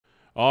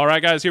All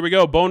right, guys, here we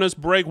go. Bonus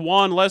break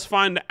 1. Let's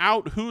find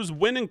out who's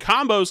winning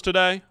combos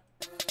today.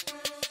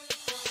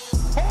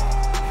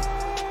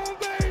 Oh,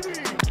 baby!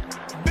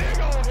 Big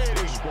old hit.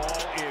 This ball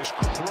is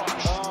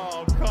crushed.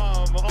 Oh,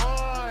 come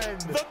on.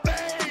 The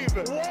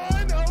babe.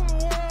 1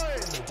 of 1.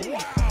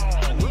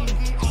 Wow.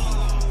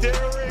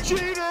 Derek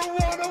Jeter,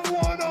 1 of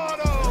 1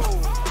 auto.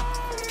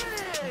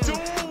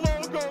 Dual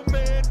logo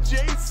man,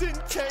 Jason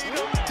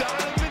Tatum,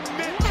 Diamond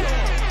Mitchell.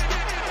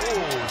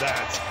 Oh,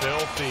 that's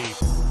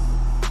filthy.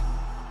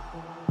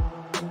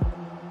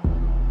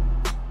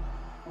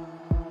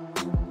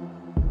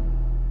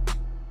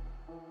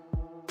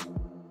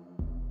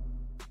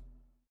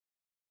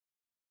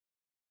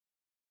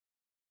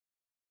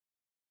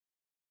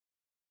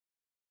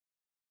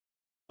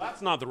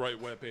 That's not the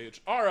right webpage.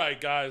 All right,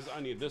 guys,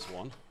 I need this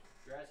one.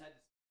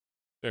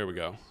 There we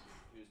go.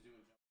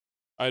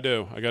 I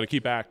do. I got to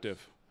keep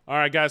active. All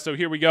right, guys, so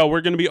here we go.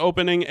 We're going to be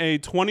opening a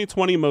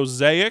 2020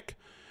 Mosaic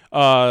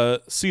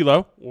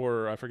CeeLo,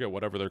 or I forget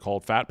whatever they're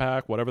called, Fat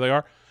Pack, whatever they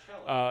are.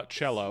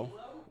 Cello.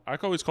 I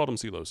always called them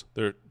CeeLos.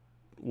 They're,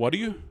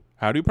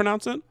 how do you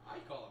pronounce it? I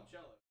call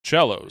them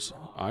Cellos.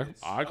 I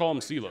call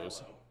them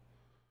CeeLos.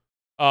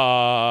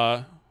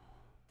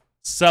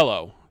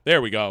 Cello. There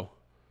we go.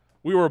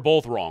 We were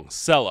both wrong.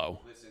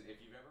 Cello. Listen, if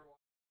you've ever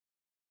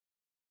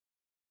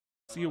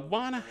watched... So you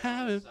want to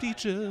have it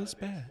peaches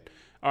bad.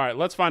 All right,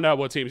 let's find out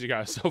what teams you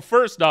guys. So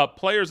first up,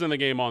 players in the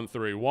game on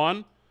 3.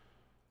 1,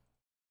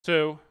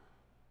 2,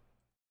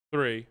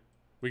 3.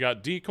 We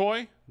got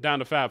Decoy down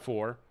to Fab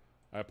 4.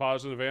 I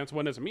apologize in advance.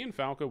 When it's me and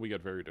Falco, we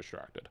get very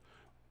distracted.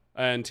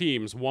 And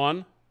teams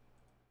 1,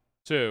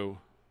 2,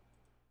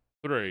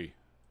 3.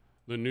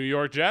 The New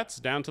York Jets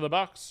down to the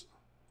Bucks.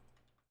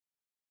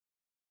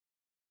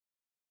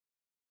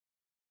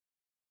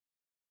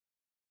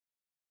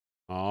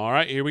 All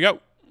right, here we go.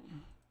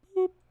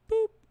 Boop,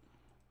 boop,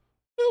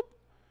 boop.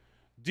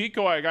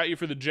 Decoy, I got you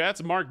for the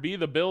Jets. Mark B,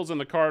 the Bills and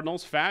the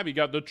Cardinals. Fab, you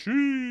got the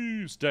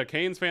Chiefs.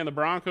 Canes fan, the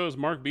Broncos.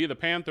 Mark B, the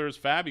Panthers.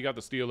 Fab, you got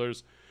the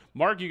Steelers.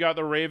 Mark, you got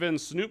the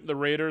Ravens. Snoop, the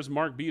Raiders.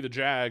 Mark B, the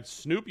Jags.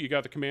 Snoop, you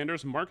got the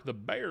Commanders. Mark, the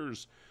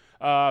Bears.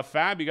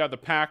 Fab, you got the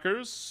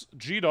Packers.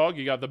 G-Dog,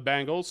 you got the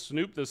Bengals.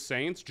 Snoop, the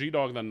Saints.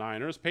 G-Dog, the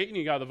Niners. Peyton,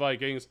 you got the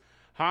Vikings.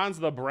 Hans,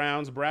 the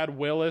Browns. Brad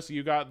Willis,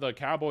 you got the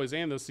Cowboys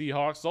and the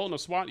Seahawks. Sultan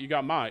of SWAT, you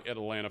got my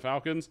Atlanta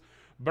Falcons.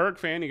 Berg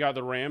fan, you got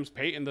the Rams.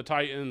 Peyton, the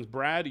Titans.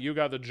 Brad, you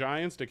got the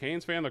Giants.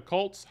 DeCanes fan, the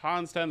Colts.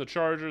 Hans 10, the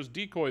Chargers.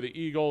 Decoy, the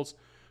Eagles.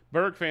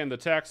 Berg fan, the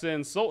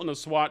Texans. Sultan of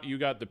SWAT, you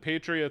got the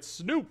Patriots.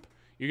 Snoop,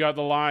 you got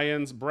the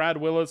Lions. Brad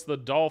Willis, the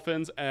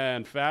Dolphins.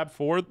 And Fab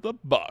for the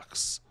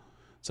Bucks.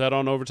 Let's head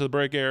on over to the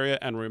break area.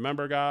 And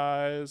remember,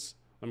 guys,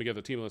 let me get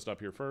the team list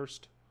up here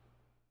first.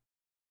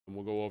 And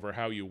we'll go over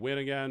how you win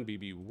again.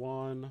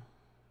 BB1.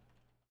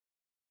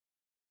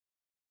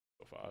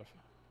 5.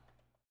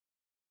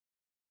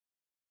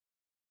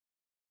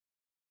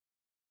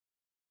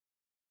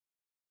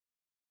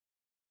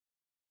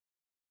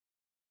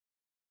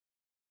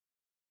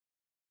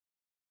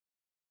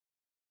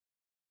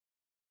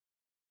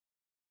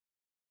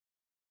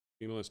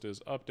 Team list is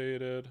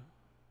updated.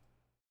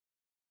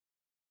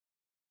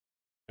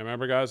 And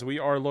remember, guys, we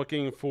are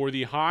looking for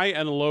the high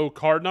and low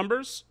card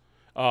numbers.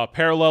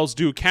 Parallels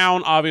do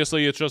count.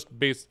 Obviously, it's just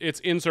it's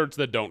inserts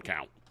that don't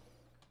count.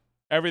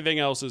 Everything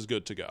else is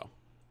good to go.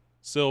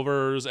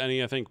 Silvers,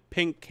 any, I think,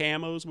 pink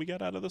camos we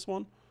get out of this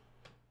one.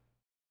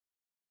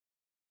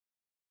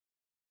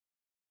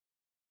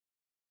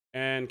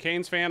 And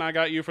Canes fan, I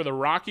got you for the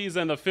Rockies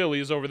and the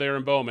Phillies over there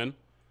in Bowman.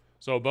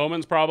 So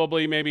Bowman's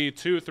probably maybe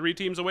 2, 3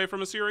 teams away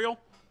from a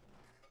serial.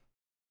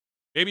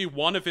 Maybe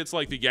 1 if it's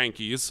like the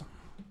Yankees.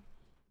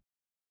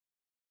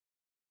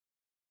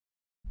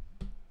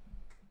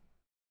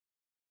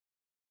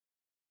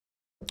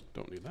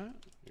 Don't need that.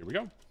 Here we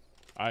go.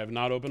 I have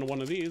not opened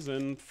one of these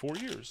in 4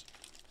 years.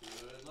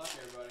 Good luck,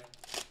 everybody.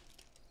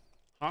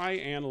 High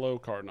and low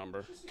card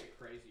number. Just get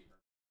crazy.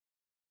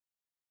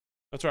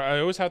 That's right. I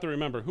always have to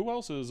remember. Who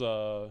else is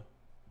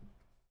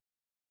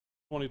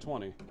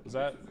 2020? Is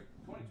that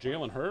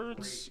Jalen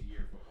Hurts?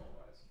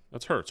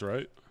 That's Hurts,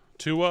 right?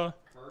 Tua?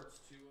 Hurts,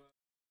 Tua.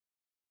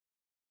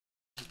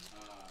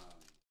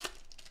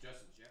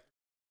 Justin Jefferson.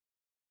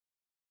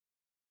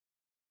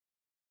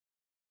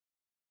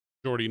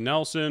 Jordy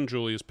Nelson,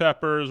 Julius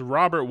Peppers,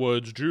 Robert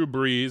Woods, Drew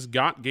Brees,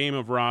 got Game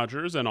of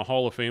Rodgers, and a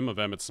Hall of Fame of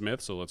Emmitt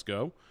Smith. So let's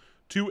go.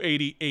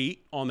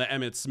 288 on the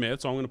Emmitt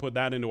Smith. So I'm going to put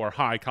that into our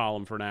high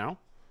column for now.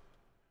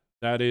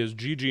 That is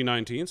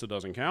GG19, so it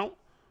doesn't count.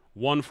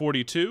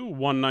 142,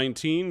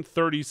 119,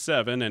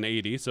 37, and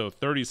 80. So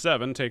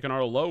 37 taking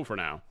our low for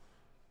now.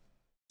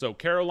 So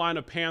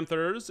Carolina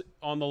Panthers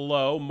on the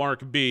low,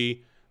 Mark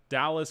B.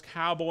 Dallas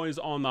Cowboys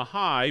on the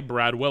high,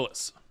 Brad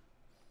Willis.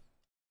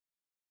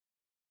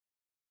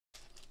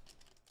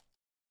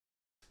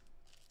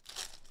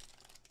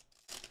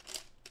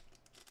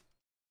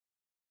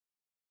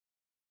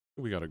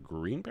 We got a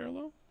green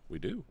parallel? We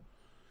do.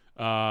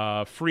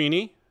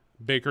 Freeney,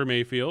 Baker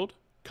Mayfield,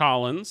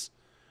 Collins,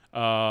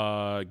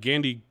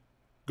 Gandy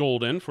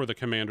Golden for the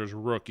Commanders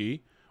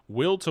rookie,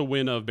 Will to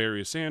win of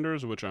Barry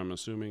Sanders, which I'm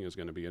assuming is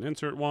going to be an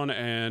insert one,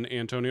 and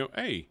Antonio.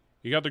 Hey,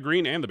 you got the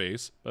green and the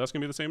base, but that's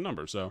going to be the same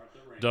number. So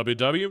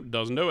WW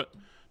doesn't do it.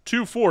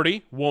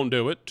 240 won't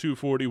do it.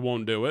 240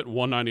 won't do it.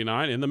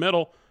 199 in the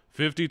middle.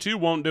 52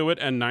 won't do it,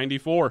 and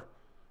 94.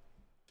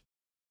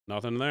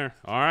 Nothing there.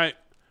 All right.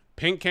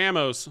 Pink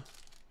camos.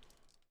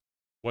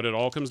 What it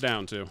all comes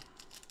down to.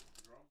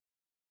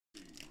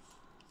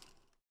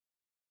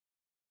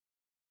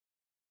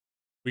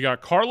 We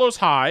got Carlos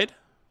Hyde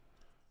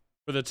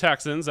for the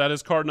Texans. That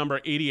is card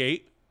number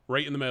 88,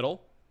 right in the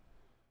middle.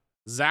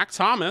 Zach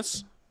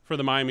Thomas for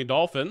the Miami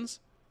Dolphins.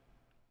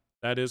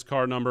 That is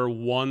card number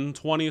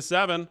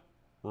 127,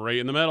 right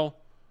in the middle.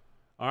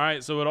 All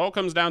right, so it all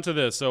comes down to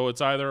this. So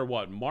it's either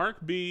what? Mark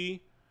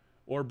B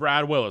or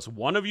Brad Willis.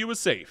 One of you is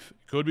safe.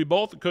 It could be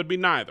both. It could be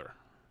neither.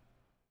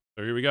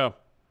 So here we go.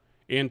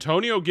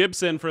 Antonio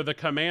Gibson for the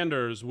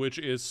Commanders, which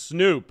is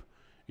Snoop.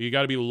 You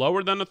got to be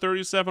lower than a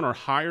 37 or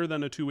higher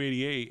than a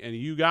 288, and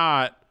you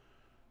got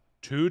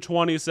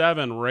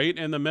 227 right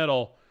in the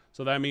middle.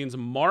 So that means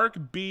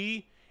Mark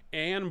B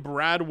and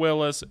Brad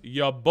Willis,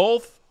 you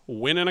both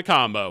win in a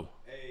combo.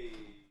 Hey,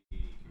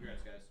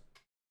 congrats, guys.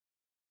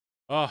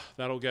 Oh,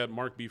 that'll get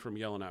Mark B from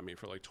yelling at me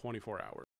for like 24 hours.